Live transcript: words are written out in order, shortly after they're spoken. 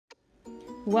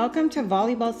Welcome to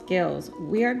Volleyball Skills.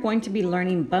 We are going to be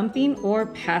learning bumping or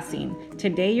passing.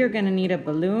 Today you're going to need a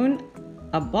balloon,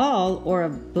 a ball, or a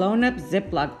blown up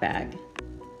Ziploc bag.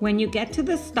 When you get to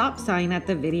the stop sign at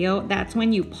the video, that's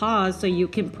when you pause so you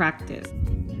can practice.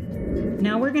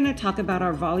 Now we're going to talk about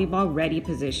our volleyball ready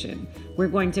position. We're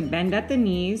going to bend at the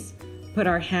knees, put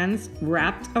our hands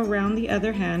wrapped around the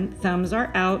other hand, thumbs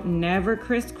are out, never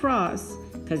crisscross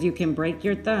because you can break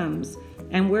your thumbs.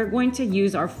 And we're going to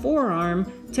use our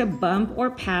forearm to bump or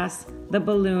pass the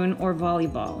balloon or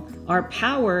volleyball. Our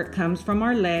power comes from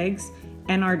our legs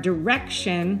and our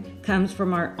direction comes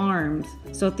from our arms.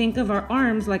 So think of our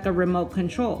arms like a remote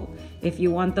control. If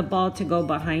you want the ball to go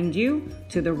behind you,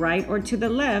 to the right or to the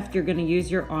left, you're going to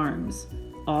use your arms.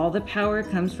 All the power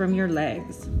comes from your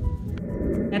legs.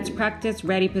 Let's practice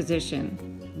ready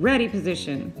position. Ready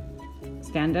position.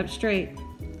 Stand up straight.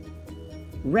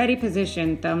 Ready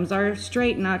position, thumbs are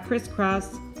straight, not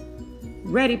crisscross.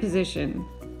 Ready position,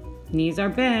 knees are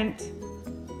bent.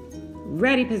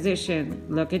 Ready position,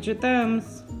 look at your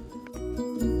thumbs.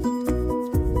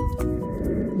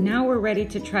 Now we're ready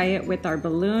to try it with our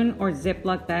balloon or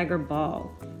Ziploc bag or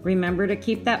ball. Remember to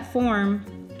keep that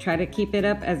form. Try to keep it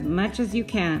up as much as you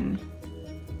can.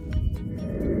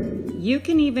 You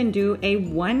can even do a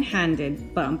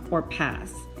one-handed bump or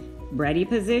pass. Ready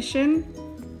position,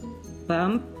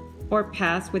 bump or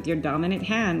pass with your dominant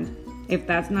hand. If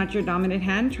that's not your dominant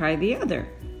hand, try the other.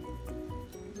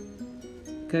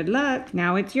 Good luck.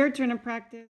 Now it's your turn to practice.